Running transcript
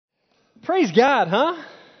Praise God, huh?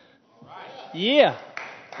 Yeah.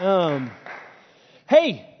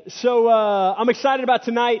 Hey, so I'm excited about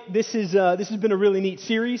tonight. This has been a really neat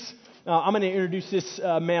series. I'm going to introduce this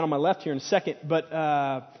man on my left here in a second.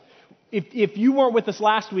 But if you weren't with us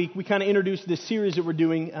last week, we kind of introduced this series that we're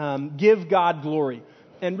doing, Give God Glory.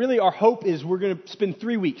 And really our hope is we're going to spend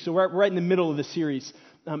 3 weeks. So we're right in the middle of the series.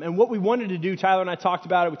 And what we wanted to do, Tyler and I talked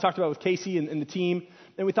about it. We talked about it with Casey and the team.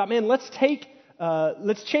 And we thought, man, let's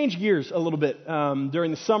change gears a little bit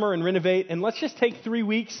during the summer and renovate. And let's just take 3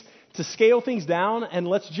 weeks to scale things down, and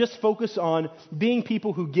let's just focus on being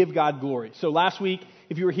people who give God glory. So last week,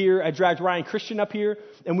 if you were here, I dragged Ryan Christian up here,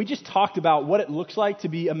 and we just talked about what it looks like to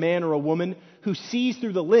be a man or a woman who sees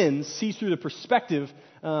through the perspective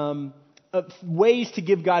of ways to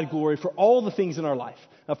give God glory for all the things in our life.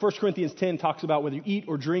 1 Corinthians 10 talks about whether you eat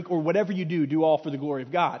or drink or whatever you do all for the glory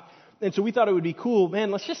of God. And so we thought it would be cool, man,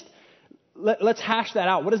 let's hash that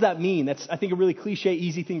out. What does that mean? That's, I think, a really cliche,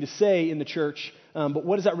 easy thing to say in the church, but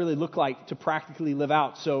what does that really look like to practically live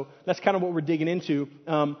out? So that's kind of what we're digging into.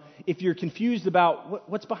 If you're confused about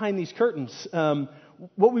what's behind these curtains,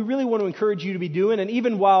 what we really want to encourage you to be doing, and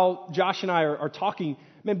even while Josh and I are talking,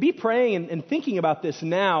 man, be praying and thinking about this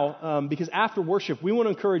now, because after worship, we want to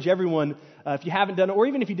encourage everyone, if you haven't done it, or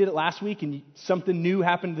even if you did it last week and something new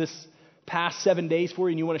happened this past 7 days for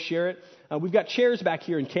you and you want to share it, we've got chairs back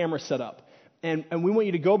here and cameras set up. And we want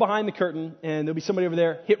you to go behind the curtain, and there'll be somebody over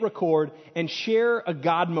there, hit record, and share a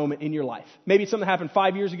God moment in your life. Maybe it's something that happened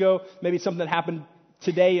 5 years ago. Maybe it's something that happened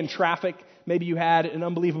today in traffic. Maybe you had an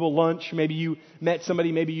unbelievable lunch. Maybe you met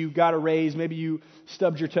somebody. Maybe you got a raise. Maybe you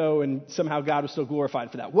stubbed your toe, and somehow God was still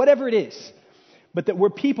glorified for that. Whatever it is. But that we're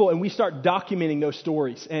people, and we start documenting those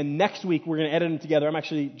stories. And next week, we're going to edit them together.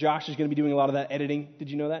 Josh is going to be doing a lot of that editing. Did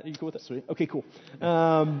you know that? Are you cool with that? Sweet. Okay, cool.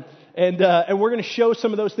 And we're going to show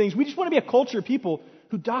some of those things. We just want to be a culture of people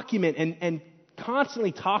who document and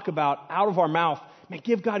constantly talk about out of our mouth, man,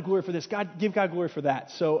 give God glory for this. Give God glory for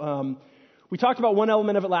that. So we talked about one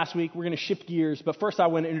element of it last week. We're going to shift gears. But first, I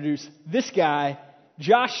want to introduce this guy,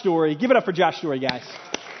 Josh Story. Give it up for Josh Story, guys.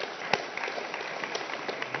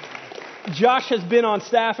 Josh has been on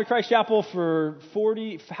staff at Christ Chapel for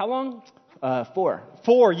how long?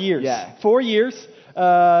 4 years. Yeah. 4 years.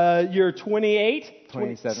 You're 28?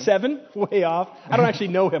 27. Way off. I don't actually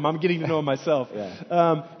know him. I'm getting to know him myself.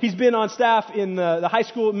 Yeah. He's been on staff in the high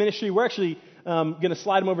school ministry. We're actually going to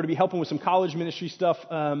slide him over to be helping with some college ministry stuff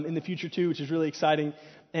in the future too, which is really exciting.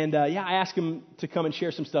 And I asked him to come and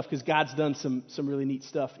share some stuff because God's done some really neat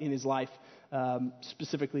stuff in his life.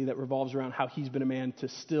 Specifically that revolves around how he's been a man to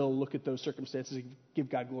still look at those circumstances and give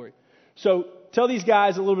God glory. So tell these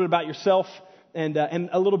guys a little bit about yourself and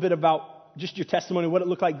a little bit about just your testimony, what it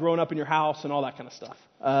looked like growing up in your house and all that kind of stuff.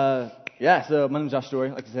 So my name's Josh Story,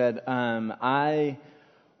 like I said. I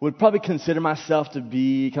would probably consider myself to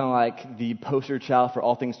be kind of like the poster child for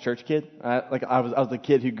all things church kid. Like I was the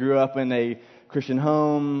kid who grew up in a Christian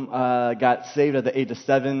home, got saved at the age of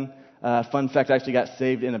 7. Fun fact, I actually got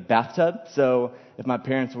saved in a bathtub. So if my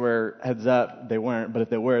parents were, heads up, they weren't. But if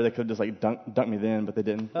they were, they could just like dunk me then, but they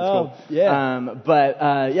didn't. Oh, cool.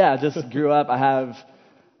 Yeah. Just grew up. I have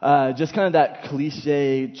just kind of that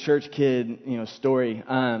cliche church kid, story.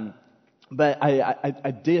 But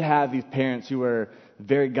I did have these parents who were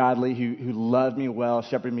very godly, who loved me well,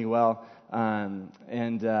 shepherded me well.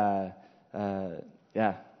 Yeah.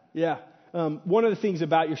 One of the things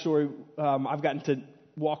about your story, I've gotten to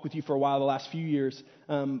walk with you for a while the last few years,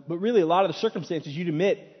 but really a lot of the circumstances, you'd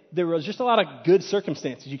admit there was just a lot of good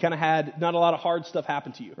circumstances. You kind of had not a lot of hard stuff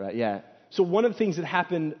happen to you. Right, yeah. So one of the things that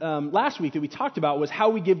happened last week that we talked about was how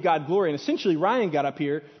we give God glory. And essentially Ryan got up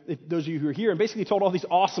here, if those of you who are here, and basically told all these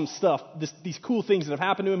awesome stuff, these cool things that have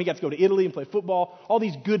happened to him. He got to go to Italy and play football, all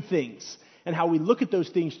these good things. And how we look at those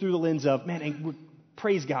things through the lens of, man, and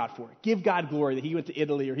praise God for it. Give God glory that he went to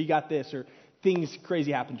Italy or he got this or things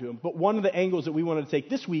crazy happened to him. But one of the angles that we wanted to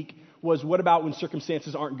take this week was, what about when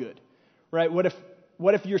circumstances aren't good, right? What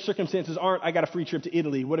if your circumstances aren't, I got a free trip to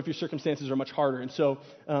Italy? What if your circumstances are much harder? And so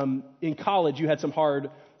in college, you had some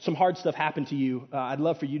hard stuff happen to you. I'd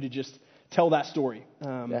love for you to just tell that story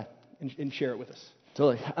and share it with us.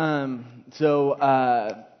 Totally. So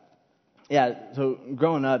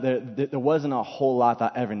growing up, there wasn't a whole lot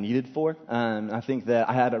that I ever needed for. I think that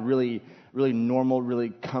I had a really normal, really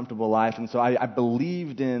comfortable life. And so I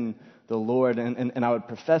believed in the Lord and I would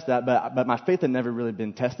profess that, but my faith had never really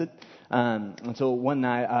been tested. Until one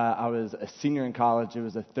night, I was a senior in college. It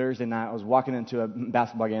was a Thursday night. I was walking into a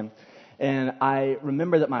basketball game, and I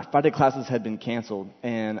remember that my Friday classes had been canceled,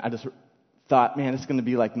 and I just thought, man, it's going to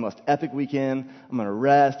be like the most epic weekend. I'm going to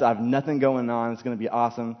rest. I have nothing going on. It's going to be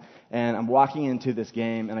awesome. And I'm walking into this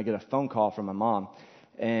game, and I get a phone call from my mom.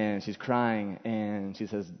 And she's crying, and she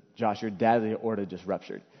says, Josh, your dad's aorta just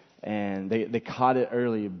ruptured. And they caught it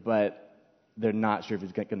early, but they're not sure if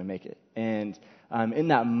he's going to make it. And in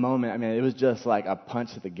that moment, I mean, it was just like a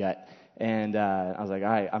punch to the gut. And I was like, all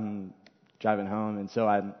right, I'm driving home. And so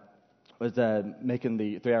I was making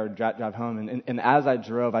the 3-hour drive home. And as I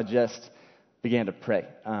drove, I just began to pray,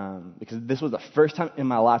 because this was the first time in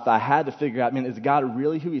my life that I had to figure out, man, is God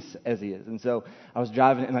really who He says He is? And so I was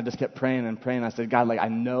driving, and I just kept praying and praying. I said, God, like, I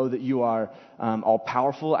know that You are all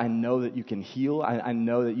powerful. I know that You can heal. I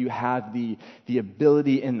know that You have the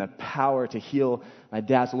ability and the power to heal my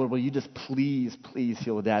dad. So Lord, will You just please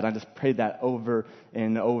heal Dad? I just prayed that over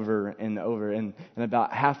and over and over. And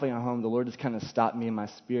about halfway home, the Lord just kind of stopped me in my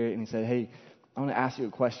spirit, and He said, hey, I want to ask you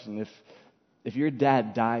a question. If your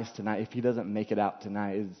dad dies tonight, if he doesn't make it out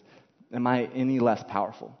tonight, am I any less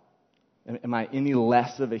powerful? Am I any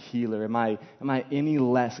less of a healer? Am I any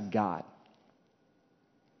less God?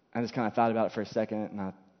 I just kind of thought about it for a second, and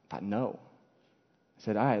I thought, no. I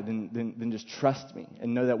said, all right, then just trust me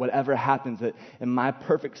and know that whatever happens, that in my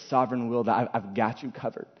perfect sovereign will, that I've got you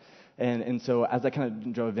covered. And so as I kind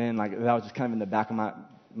of drove in, like, that was just kind of in the back of my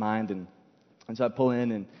mind, and so I pull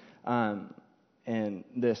in, and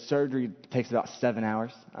the surgery takes about 7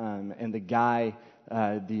 hours, and the guy,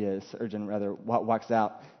 the surgeon rather, walks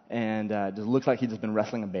out and just looks like he's just been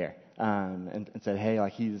wrestling a bear, and said, hey,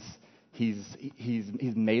 like, he's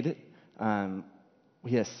made it.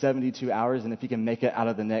 He has 72 hours, and if he can make it out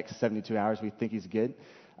of the next 72 hours, we think he's good.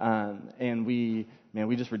 And we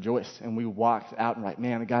just rejoiced, and we walked out and like,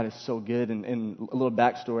 man, God is so good. And a little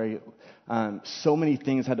backstory, so many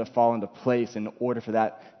things had to fall into place in order for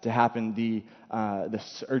that to happen. The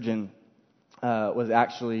surgeon was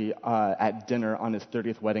actually at dinner on his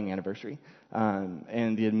 30th wedding anniversary,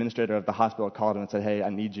 and the administrator of the hospital called him and said, hey, I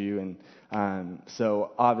need you. And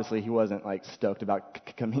so obviously he wasn't like stoked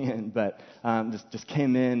about coming in, but just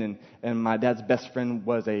came in, and my dad's best friend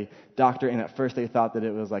was a doctor, and at first they thought that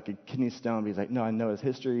it was like a kidney stone, but he's like, no, I know his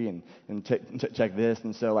history, and check this.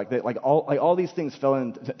 And so all these things fell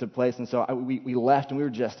into place, and so we left, and we were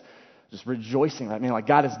just rejoicing, right? Man, like,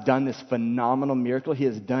 God has done this phenomenal miracle. He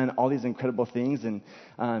has done all these incredible things, and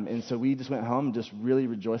so we just went home just really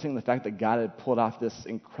rejoicing in the fact that God had pulled off this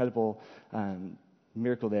incredible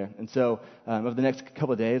miracle there. And so over the next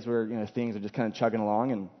couple of days, things are just kind of chugging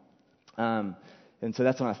along, and so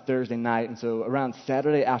that's on a Thursday night. And so around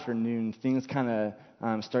Saturday afternoon, things kind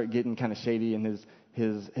of start getting kind of shady, and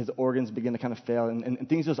his organs begin to kind of fail, and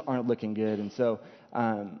things just aren't looking good. And so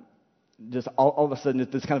just all of a sudden,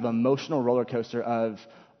 it's this kind of emotional roller coaster of,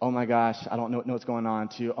 oh my gosh, I don't know what's going on,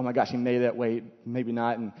 to, oh my gosh, he made it, wait, maybe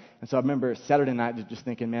not. And so I remember Saturday night just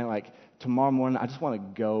thinking, man, like, tomorrow morning, I just want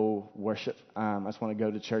to go worship. I just want to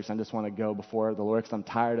go to church. I just want to go before the Lord, because I'm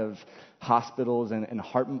tired of hospitals and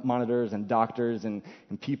heart monitors and doctors and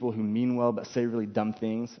people who mean well but say really dumb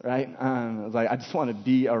things, right? I was like, I just want to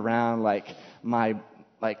be around, like, my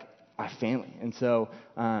family. And so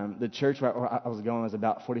the church where I was going was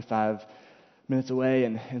about 45 minutes away,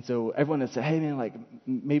 and so everyone had said, hey, man, like,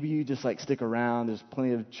 maybe you just, like, stick around. There's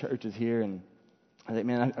plenty of churches here. And I was like,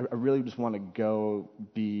 man, I really just want to go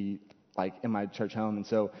be, like, in my church home. And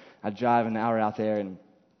so I drive an hour out there,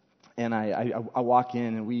 and I walk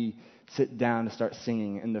in, and we sit down to start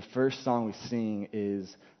singing. And the first song we sing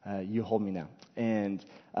is You Hold Me Now. And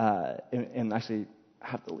actually, I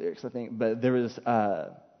have the lyrics, I think, but there was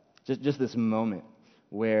just this moment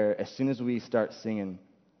where as soon as we start singing,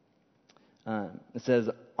 it says,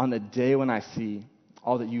 on the day when I see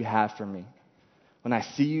all that you have for me, when I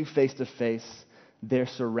see you face to face, they're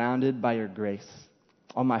surrounded by your grace.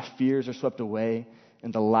 All my fears are swept away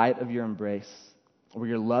in the light of your embrace, where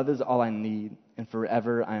your love is all I need, and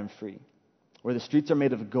forever I am free. Where the streets are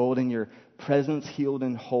made of gold, and your presence healed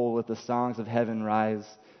and whole, let the songs of heaven rise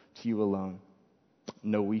to you alone.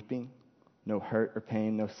 No weeping, no hurt or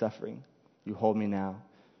pain, no suffering. You hold me now.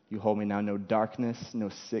 You hold me now. No darkness, no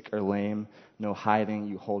sick or lame, no hiding.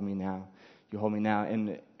 You hold me now. You hold me now.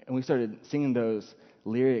 And we started singing those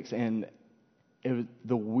lyrics, and it was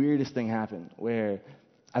the weirdest thing happened, where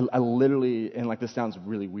I literally, and like, this sounds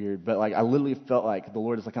really weird, but like, I literally felt like the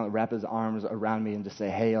Lord just like kind of wrap his arms around me and just say,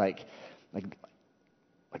 hey, like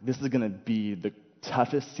this is going to be the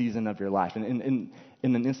toughest season of your life. And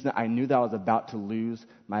in an instant, I knew that I was about to lose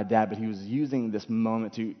my dad, but he was using this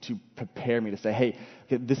moment to prepare me, to say, hey,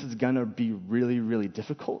 this is going to be really, really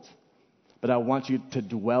difficult, but I want you to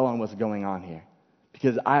dwell on what's going on here,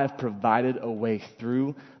 because I have provided a way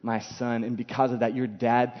through my son. And because of that, your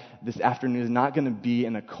dad this afternoon is not going to be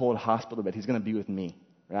in a cold hospital bed. He's going to be with me.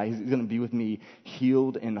 Right? He's going to be with me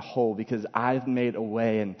healed and whole because I've made a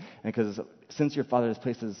way, and because since your father has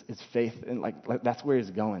placed his faith, and like that's where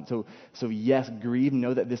he's going. So yes, grieve,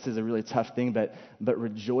 know that this is a really tough thing, but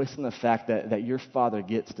rejoice in the fact that your father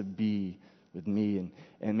gets to be with me.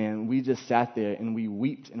 And man, we just sat there and we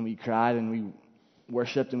wept and we cried and we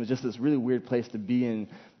worshipped, and it was just this really weird place to be in,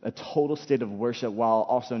 a total state of worship while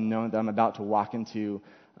also knowing that I'm about to walk into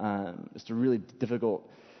just a really difficult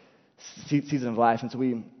season of life. And so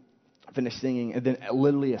we finished singing, and then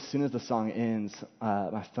literally as soon as the song ends,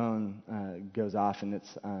 my phone goes off, and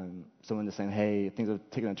it's someone just saying, "Hey, things have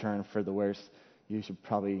taken a turn for the worse. You should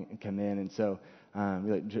probably come in." And so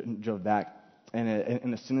we drove back,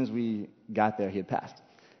 and as soon as we got there, he had passed.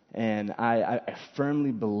 And I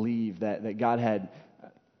firmly believe that God had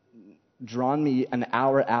drawn me an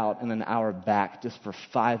hour out and an hour back just for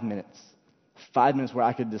 5 minutes. 5 minutes where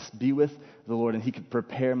I could just be with the Lord, and he could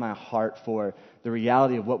prepare my heart for the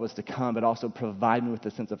reality of what was to come, but also provide me with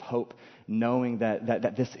a sense of hope, knowing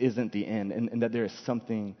that this isn't the end, and that there is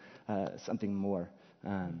something more.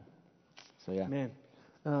 So yeah.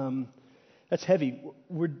 Man, that's heavy.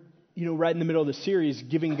 We're right in the middle of the series,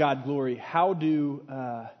 giving God glory. How do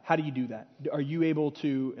you do that? Are you able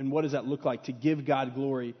to, and what does that look like to give God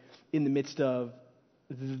glory in the midst of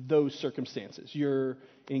those circumstances? You're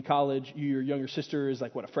in college, your younger sister is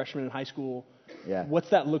like, a freshman in high school. Yeah.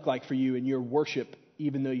 What's that look like for you in your worship,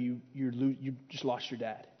 even though you just lost your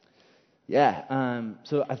dad? Yeah.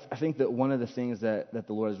 So I think that one of the things that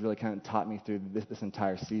the Lord has really kind of taught me through this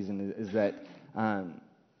entire season is that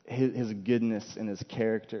his goodness and his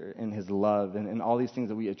character and his love and all these things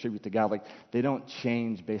that we attribute to God, like they don't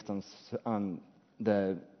change based on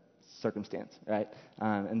the circumstance, right?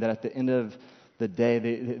 And that at the end of the day,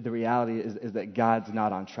 the reality is that God's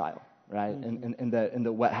not on trial, right? Mm-hmm. And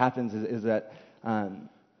that what happens is that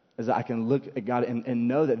I can look at God and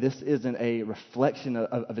know that this isn't a reflection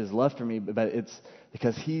of his love for me, but it's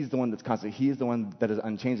because he's the one that's constant. He's the one that is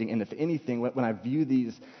unchanging. And if anything, when I view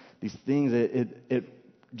these things, it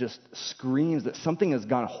just screams that something has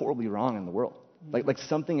gone horribly wrong in the world. Like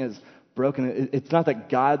something is broken. It's not that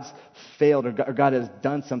God's failed or God has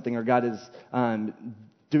done something or God is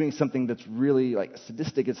doing something that's really like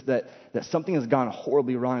sadistic. It's that something has gone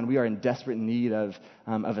horribly wrong, and we are in desperate need of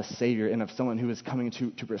a Savior and of someone who is coming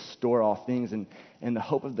to restore all things. And the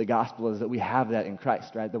hope of the gospel is that we have that in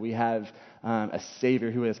Christ, right? That we have a Savior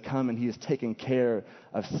who has come and he has taken care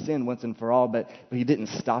of sin once and for all, but he didn't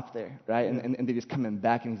stop there, right? And that he's coming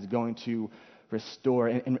back and he's going to restore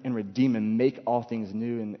and redeem and make all things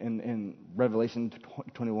new. And in Revelation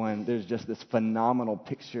 21, there's just this phenomenal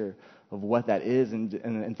picture of what that is, and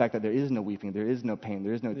in fact that there is no weeping, there is no pain,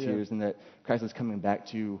 there is no tears, and that Christ is coming back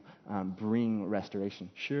to bring restoration.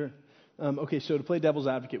 Sure. Okay, so to play devil's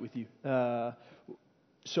advocate with you,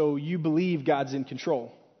 so you believe God's in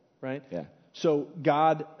control, right? Yeah. So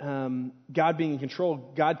God being in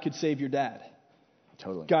control, God could save your dad.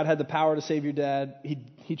 Totally. God had the power to save your dad.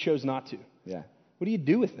 He chose not to. Yeah. What do you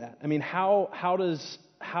do with that? I mean, how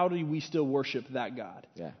do we still worship that God?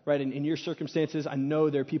 Yeah. Right? In your circumstances, I know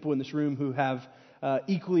there are people in this room who have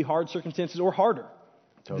equally hard circumstances or harder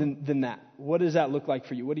than that. What does that look like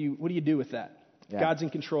for you? What do you do with that? Yeah. God's in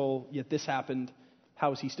control, yet this happened.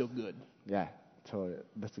 How is he still good? Yeah, totally.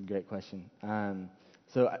 That's a great question.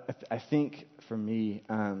 So I think for me,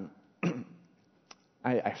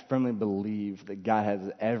 I firmly believe that God has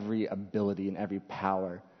every ability and every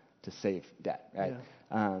power to save Dad, right?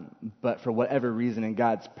 Yeah. But for whatever reason, in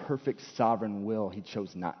God's perfect sovereign will, he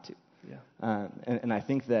chose not to. Yeah. And I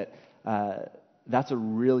think that that's a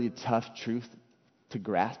really tough truth to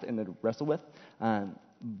grasp and to wrestle with.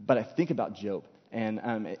 But I think about Job.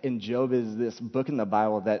 And Job is this book in the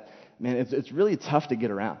Bible that, man, it's really tough to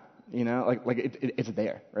get around. You know, like it's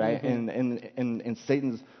there, right? Mm-hmm. And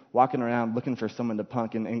Satan's walking around looking for someone to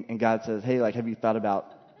punk, and God says, hey, like, have you thought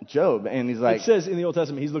about Job? And he's like, it says in the Old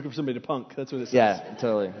Testament he's looking for somebody to punk. That's what it says. Yeah,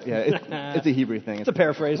 totally. Yeah, it's a Hebrew thing. It's a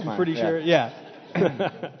paraphrase. I'm pretty sure. Yeah.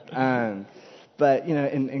 But you know,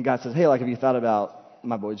 and God says, hey, like, have you thought about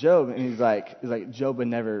my boy Job? And he's like, Job would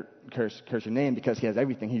never curse your name because he has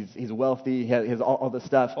everything. He's wealthy. He has all the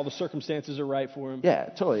stuff. All the circumstances are right for him. Yeah,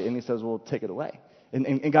 totally. And he says, well, take it away.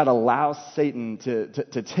 And God allows Satan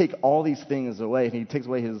to take all these things away, and he takes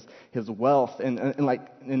away his wealth,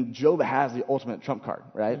 and Job has the ultimate trump card,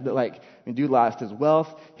 right? That dude lost his wealth,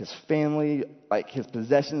 his family, like his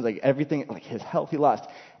possessions, like everything, like his health, he lost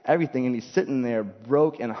everything, and he's sitting there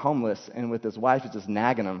broke and homeless, and with his wife who's just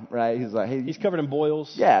nagging him, right? He's like, hey, he's covered in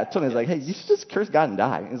boils. Yeah, totally. He's like, hey, you should just curse God and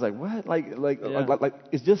die. And he's like, what? Like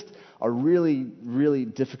it's just a really, really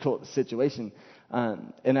difficult situation.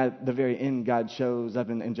 And at the very end, God shows up,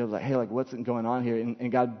 and Job's like, hey, like, what's going on here?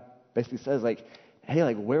 And God basically says, like, hey,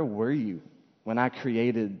 like, where were you when I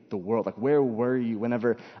created the world? Like, where were you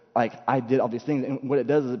whenever, like, I did all these things? And what it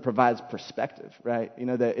does is it provides perspective, right? You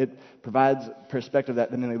know, that it provides perspective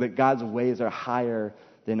that God's ways are higher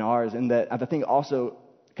than ours. And that I think also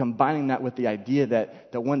combining that with the idea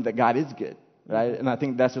that God is good, right? And I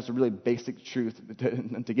think that's just a really basic truth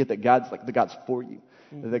to get that God's for you.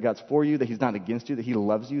 That God's for you, that he's not against you, that he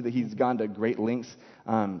loves you, that he's gone to great lengths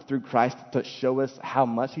through Christ to show us how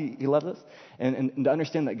much he loves us. And to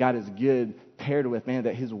understand that God is good paired with, man,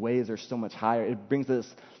 that his ways are so much higher, it brings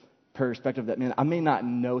this perspective that, man, I may not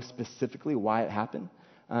know specifically why it happened,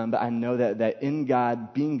 but I know that in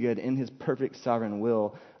God being good, in his perfect sovereign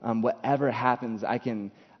will, whatever happens, I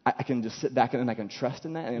can just sit back and I can trust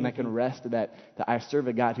in that, and I can rest that I serve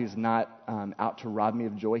a God who's not out to rob me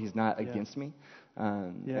of joy. He's not against me.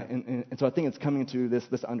 And so I think it's coming to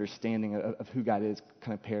this understanding of who God is,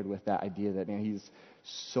 kind of paired with that idea that, man, he's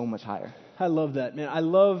so much higher. I love that, man. I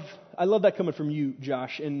love that coming from you,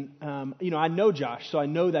 Josh. And I know Josh, so I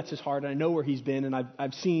know that's his heart, and I know where he's been, and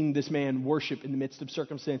I've seen this man worship in the midst of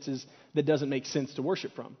circumstances that doesn't make sense to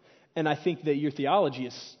worship from. And I think that your theology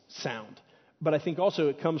is sound, but I think also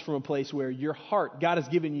it comes from a place where your heart, God has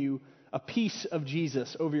given you a piece of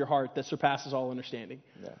Jesus over your heart that surpasses all understanding.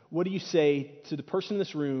 Yeah. What do you say to the person in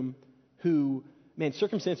this room who, man,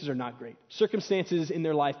 circumstances are not great. Circumstances in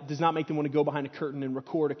their life does not make them want to go behind a curtain and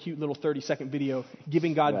record a cute little 30-second video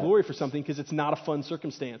giving God glory for something, because it's not a fun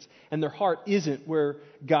circumstance. And their heart isn't where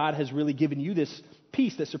God has really given you this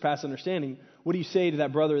peace that surpasses understanding. What do you say to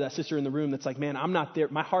that brother or that sister in the room that's like, man, I'm not there.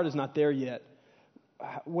 My heart is not there yet.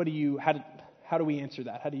 How do we answer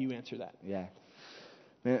that? How do you answer that? Yeah.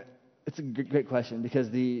 Man, it's a great question, because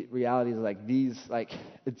the reality is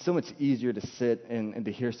it's so much easier to sit and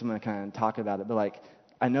to hear someone kind of talk about it. But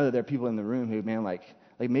I know that there are people in the room who, man, like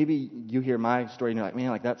maybe you hear my story and you're like, man,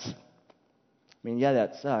 like that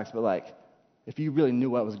sucks. But if you really knew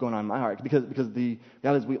what was going on in my heart, because the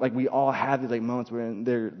reality is we all have these moments where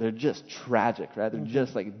they're just tragic, right? They're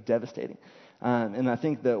just devastating. And I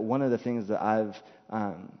think that one of the things that I've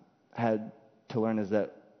had to learn is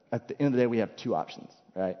that at the end of the day, we have two options,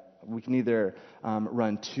 right? We can either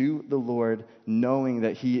run to the Lord knowing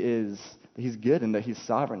that He's good and that He's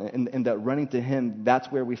sovereign, and that running to Him,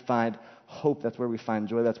 that's where we find hope, that's where we find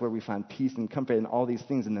joy, that's where we find peace and comfort and all these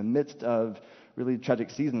things in the midst of really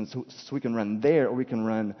tragic seasons. So we can run there, or we can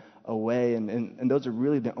run away, and those are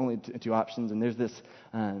really the only two options. And there's this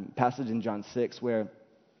passage in John 6 where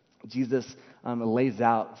Jesus lays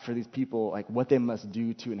out for these people what they must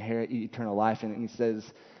do to inherit eternal life, and He says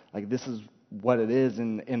this is what it is,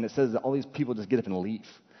 and it says that all these people just get up and leave,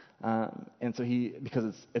 and so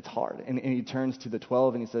because it's hard, and he turns to the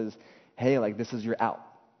 12 and he says, hey, this is your out,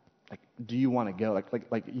 do you want to go,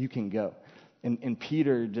 you can go, and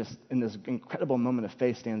Peter, just in this incredible moment of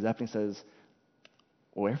faith, stands up and he says,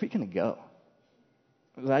 where are we going to go?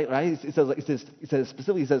 Right? He says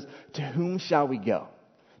specifically, he says, to whom shall we go?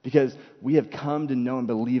 Because we have come to know and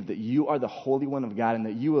believe that you are the Holy One of God, and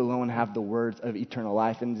that you alone have the words of eternal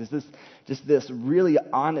life. And just this really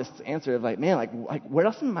honest answer of man, where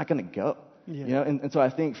else am I going to go? Yeah. And so I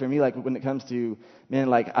think for me, when it comes to,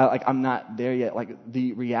 man, I'm not there yet.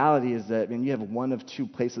 The reality is that, man, you have one of two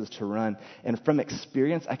places to run. And from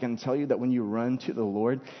experience, I can tell you that when you run to the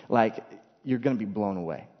Lord, you're going to be blown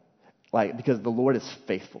away. Because the Lord is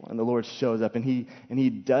faithful, and the Lord shows up, and He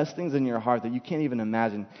does things in your heart that you can't even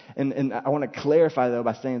imagine. And I want to clarify, though,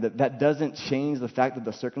 by saying that doesn't change the fact that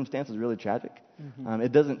the circumstance is really tragic. Mm-hmm.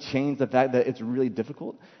 It doesn't change the fact that it's really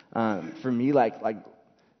difficult. For me,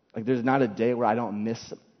 there's not a day where I don't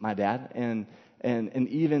miss my dad, and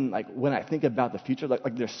even when I think about the future,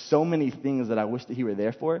 there's so many things that I wish that he were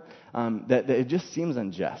there for, that it just seems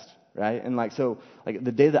unjust, right? And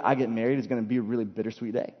the day that I get married is going to be a really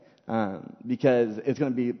bittersweet day. Because it's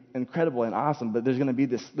going to be incredible and awesome, but there's going to be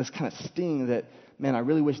this kind of sting that, man, I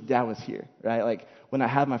really wish Dad was here, right? When I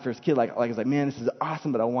have my first kid, it's man, this is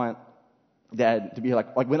awesome, but I want Dad to be here.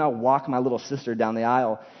 When I walk my little sister down the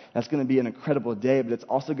aisle, that's going to be an incredible day, but it's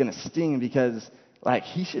also going to sting because like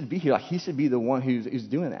he should be here. Like he should be the one who's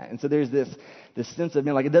doing that. And so there's this sense of,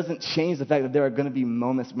 man, like it doesn't change the fact that there are going to be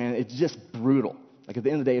moments, man, it's just brutal. Like at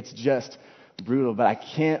the end of the day, it's just brutal. But I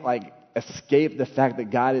can't like escape the fact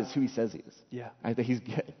that God is who he says he is. Yeah. I think he's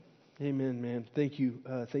good. Amen, man. Thank you.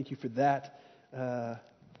 Thank you for that.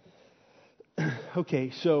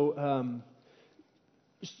 Okay, so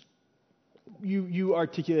you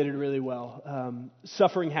articulated it really well.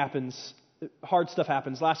 Suffering happens. Hard stuff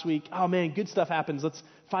happens. Last week, oh man, good stuff happens. Let's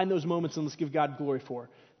find those moments and let's give God glory for.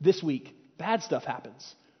 This week, bad stuff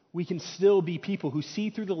happens. We can still be people who see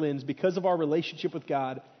through the lens because of our relationship with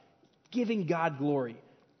God, giving God glory.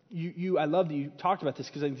 I love that you talked about this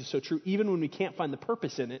because I think it's so true. Even when we can't find the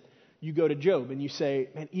purpose in it, you go to Job and you say,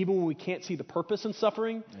 man, even when we can't see the purpose in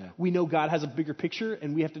suffering, we know God has a bigger picture,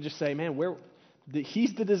 and we have to just say, man,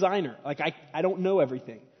 he's the designer. Like I don't know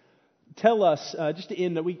everything. Tell us, just to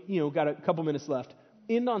end, that we got a couple minutes left,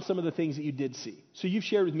 end on some of the things that you did see. So you've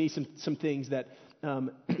shared with me some things that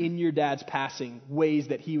in your dad's passing, ways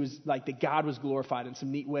that he was, like that God was glorified in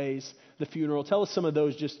some neat ways, the funeral. Tell us some of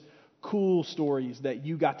those just cool stories that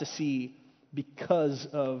you got to see because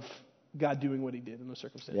of God doing what he did in those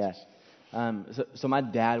circumstances. Yes. So my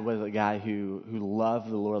dad was a guy who loved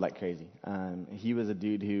the Lord like crazy. He was a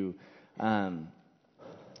dude who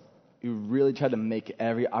really tried to make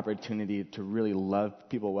every opportunity to really love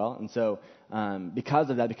people well. And so because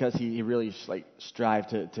of that, because he really strived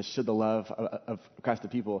to show the love of Christ to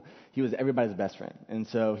people, he was everybody's best friend. And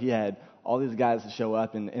so he had all these guys to show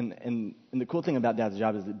up. And the cool thing about Dad's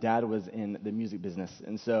job is that Dad was in the music business.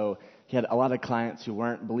 And so he had a lot of clients who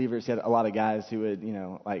weren't believers. He had a lot of guys who would,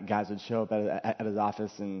 guys would show up at his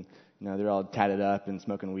office and, they're all tatted up and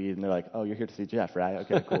smoking weed, and they're like, "Oh, you're here to see Jeff, right?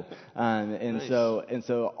 Okay, cool." Nice.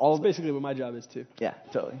 So all that's basically what my job is too. Yeah,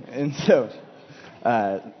 totally. And so,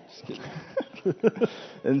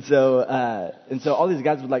 and so all these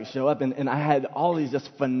guys would show up, and I had all these just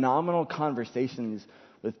phenomenal conversations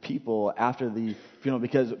with people after the funeral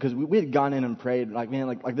because we had gone in and prayed like, man,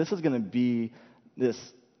 like this is gonna be this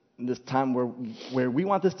time where we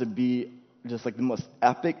want this to be just like the most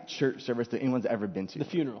epic church service that anyone's ever been to. The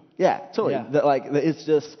funeral. Yeah, totally. Yeah. It's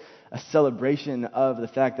just a celebration of the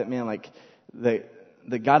fact that, man,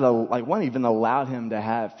 that God, one, even allowed him to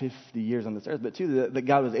have 50 years on this earth, but two, that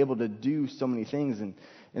God was able to do so many things.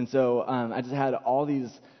 And so I just had all these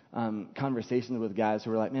conversations with guys who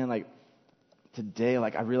were like, man, like today,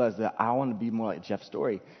 like I realized that I want to be more like Jeff's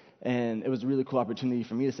story. And it was a really cool opportunity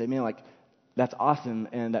for me to say, man, like, that's awesome,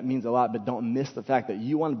 and that means a lot, but don't miss the fact that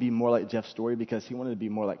you want to be more like Jeff's story because he wanted to be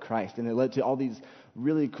more like Christ. And it led to all these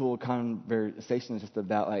really cool conversations just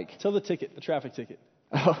about Tell the traffic ticket.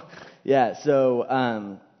 Oh, yeah. So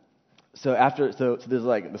there's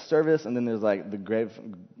the service, and then there's the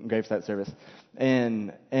gravesite service.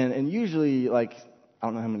 And usually, I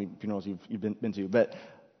don't know how many funerals you've been to, but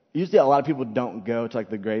usually a lot of people don't go to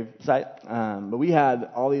the gravesite. But we had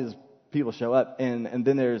all these people show up, and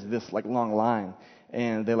then there's this long line,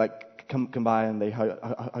 and they come by and they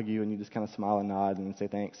hug you, and you just kind of smile and nod and say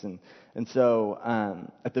thanks. And so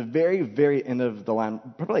at the very, very end of the line,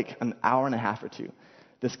 probably an hour and a half or two,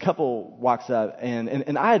 this couple walks up,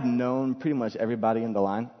 and I had known pretty much everybody in the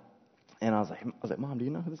line, and I was like, Mom, do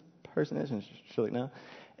you know who this person is? And she's like, no.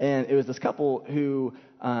 And it was this couple who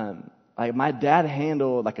my dad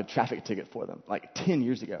handled a traffic ticket for them 10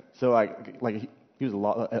 years ago. So he was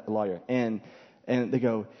a lawyer, and they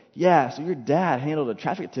go, yeah, so your dad handled a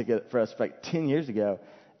traffic ticket for us for 10 years ago,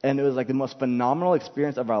 and it was the most phenomenal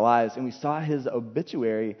experience of our lives, and we saw his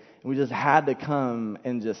obituary, and we just had to come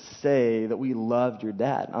and just say that we loved your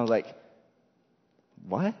dad. And I was like,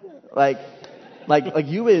 what?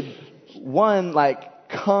 You would, one,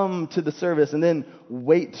 come to the service and then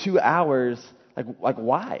wait 2 hours,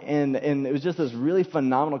 why? And it was just this really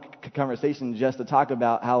phenomenal conversation just to talk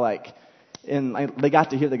about how, and they got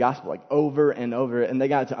to hear the gospel over and over, and they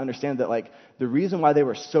got to understand that the reason why they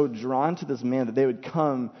were so drawn to this man that they would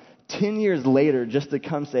come 10 years later just to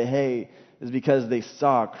come say hey is because they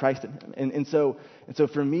saw Christ in him. And so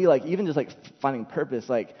for me, even just finding purpose,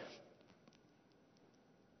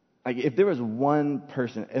 if there was one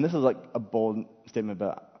person, and this is a bold statement,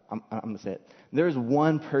 but I'm gonna say it. There was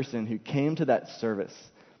one person who came to that service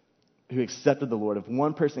who accepted the Lord. If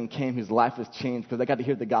one person came whose life was changed because they got to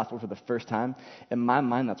hear the gospel for the first time, in my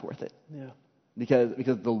mind, that's worth it. Yeah.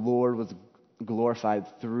 Because the Lord was glorified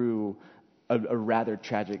through a rather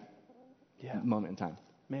tragic moment in time.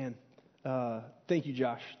 Man, thank you,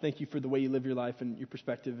 Josh. Thank you for the way you live your life and your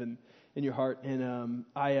perspective and your heart. And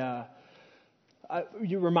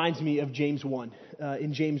it reminds me of James 1.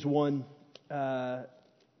 In James 1,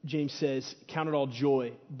 James says, count it all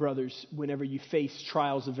joy, brothers, whenever you face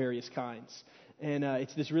trials of various kinds. And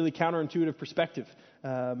it's this really counterintuitive perspective.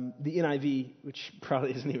 The NIV, which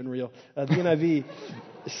probably isn't even real, the NIV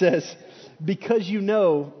says, because you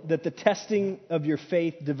know that the testing of your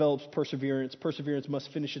faith develops perseverance. Perseverance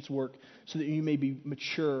must finish its work so that you may be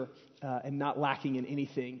mature and not lacking in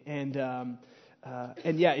anything.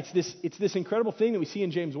 And yeah, it's this incredible thing that we see in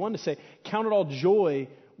James 1 to say, count it all joy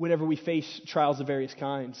whenever we face trials of various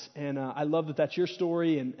kinds. And I love that that's your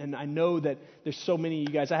story, and I know that there's so many of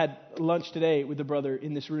you guys. I had lunch today with a brother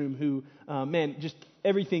in this room who, just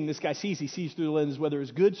everything this guy sees, he sees through the lens, whether it's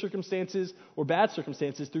good circumstances or bad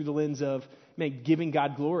circumstances, through the lens of, giving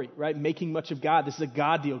God glory, right? Making much of God. This is a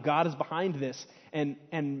God deal. God is behind this,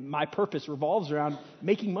 and my purpose revolves around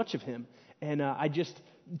making much of Him. And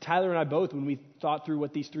Tyler and I both, when we thought through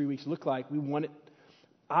what these 3 weeks look like,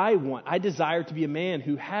 I desire to be a man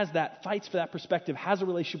who fights for that perspective, has a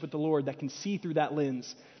relationship with the Lord that can see through that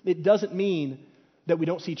lens. It doesn't mean that we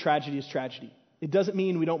don't see tragedy as tragedy. It doesn't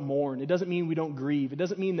mean we don't mourn. It doesn't mean we don't grieve. It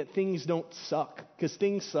doesn't mean that things don't suck, because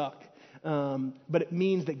things suck. But it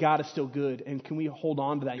means that God is still good, and can we hold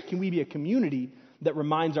on to that? Can we be a community that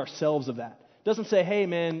reminds ourselves of that? It doesn't say, hey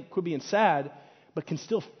man, quit being sad, but can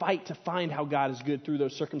still fight to find how God is good through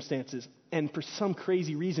those circumstances. And for some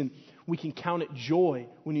crazy reason, we can count it joy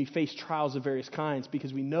when we face trials of various kinds,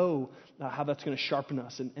 because we know how that's going to sharpen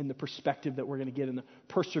us, and the perspective that we're going to get, and the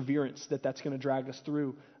perseverance that's going to drag us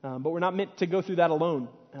through. But we're not meant to go through that alone.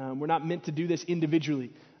 We're not meant to do this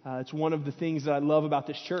individually. It's one of the things that I love about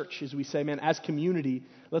this church is we say, man, as community,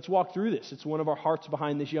 let's walk through this. It's one of our hearts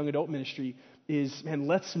behind this young adult ministry is, man,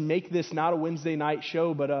 let's make this not a Wednesday night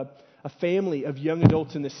show, but a family of young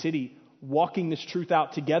adults in the city walking this truth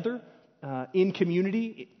out together, in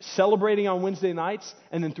community, celebrating on Wednesday nights,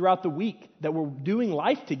 and then throughout the week, that we're doing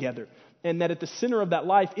life together. And that at the center of that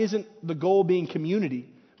life isn't the goal being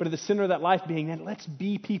community, but at the center of that life being, man, let's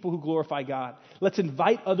be people who glorify God. Let's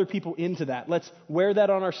invite other people into that. Let's wear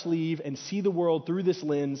that on our sleeve and see the world through this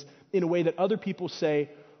lens in a way that other people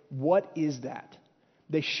say, what is that?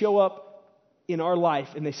 They show up in our life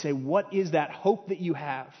and they say, what is that hope that you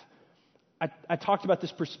have? I talked about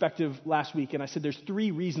this perspective last week, and I said there's 3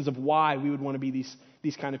 reasons of why we would want to be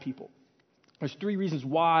these kind of people. There's 3 reasons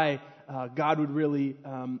why God would really,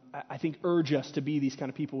 I think, urge us to be these kind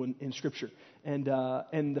of people in Scripture. And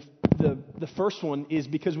the first one is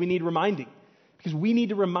because we need reminding. Because we need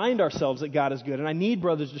to remind ourselves that God is good, and I need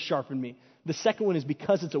brothers to sharpen me. The second one is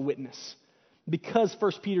because it's a witness. Because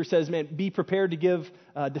 1 Peter says, man, be prepared to give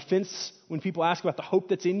defense when people ask about the hope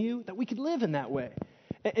that's in you, that we could live in that way.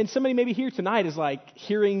 And somebody maybe here tonight is like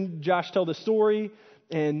hearing Josh tell the story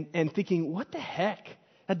and thinking, what the heck?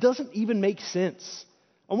 That doesn't even make sense.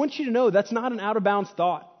 I want you to know that's not an out-of-bounds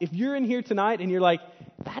thought. If you're in here tonight and you're like,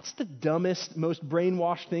 that's the dumbest, most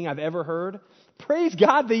brainwashed thing I've ever heard, praise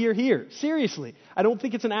God that you're here. Seriously. I don't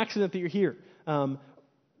think it's an accident that you're here.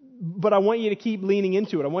 But I want you to keep leaning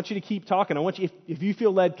into it. I want you to keep talking. I want you, if you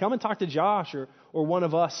feel led, come and talk to Josh or one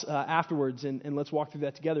of us afterwards, and let's walk through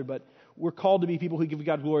that together. But we're called to be people who give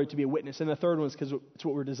God glory, to be a witness. And the third one is because it's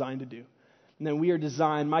what we're designed to do. And then we are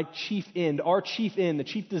designed, our chief end, the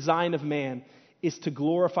chief design of man is to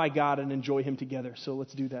glorify God and enjoy Him together. So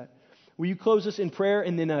let's do that. Will you close us in prayer?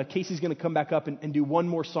 And then Casey's going to come back up and do one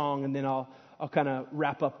more song, and then I'll kind of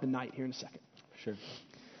wrap up the night here in a second. Sure.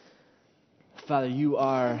 Father, you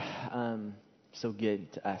are so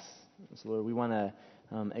good to us. So Lord, we want to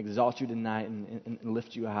exalt you tonight and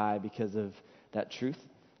lift you high because of that truth.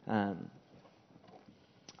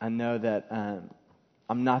 I know that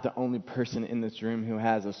I'm not the only person in this room who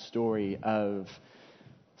has a story of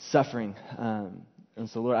suffering. And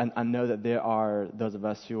so, Lord, I know that there are those of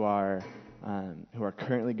us who are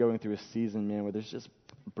currently going through a season, man, where there's just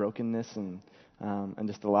brokenness and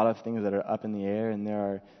just a lot of things that are up in the air. And there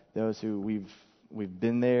are those who we've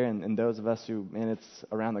been there, and those of us who, man, it's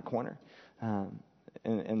around the corner.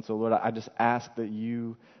 And so, Lord, I just ask that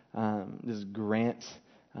you just grant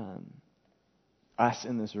us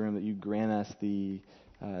in this room, that you grant us the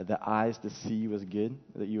eyes to see you as good,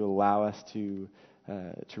 that you allow us to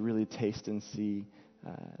really taste and see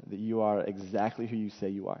that you are exactly who you say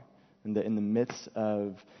you are, and that in the midst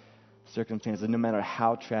of circumstances, no matter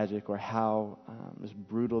how tragic or how just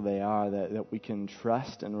brutal they are, that we can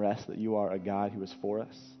trust and rest that you are a God who is for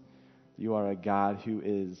us. You are a God who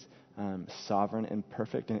is sovereign and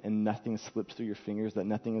perfect, and nothing slips through your fingers, that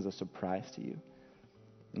nothing is a surprise to you.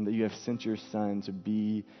 And that you have sent your Son to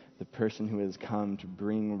be the person who has come to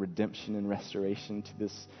bring redemption and restoration to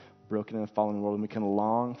this broken and fallen world. And we can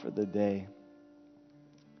long for the day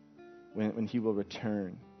when He will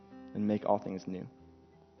return and make all things new.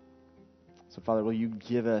 So, Father, will you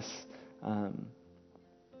give us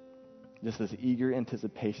just this eager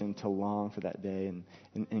anticipation to long for that day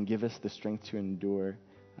and give us the strength to endure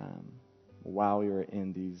while we are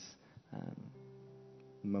in these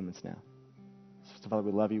moments now. So, Father,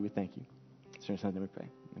 we love you. We thank you. In your Son's name we pray.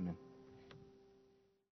 Amen.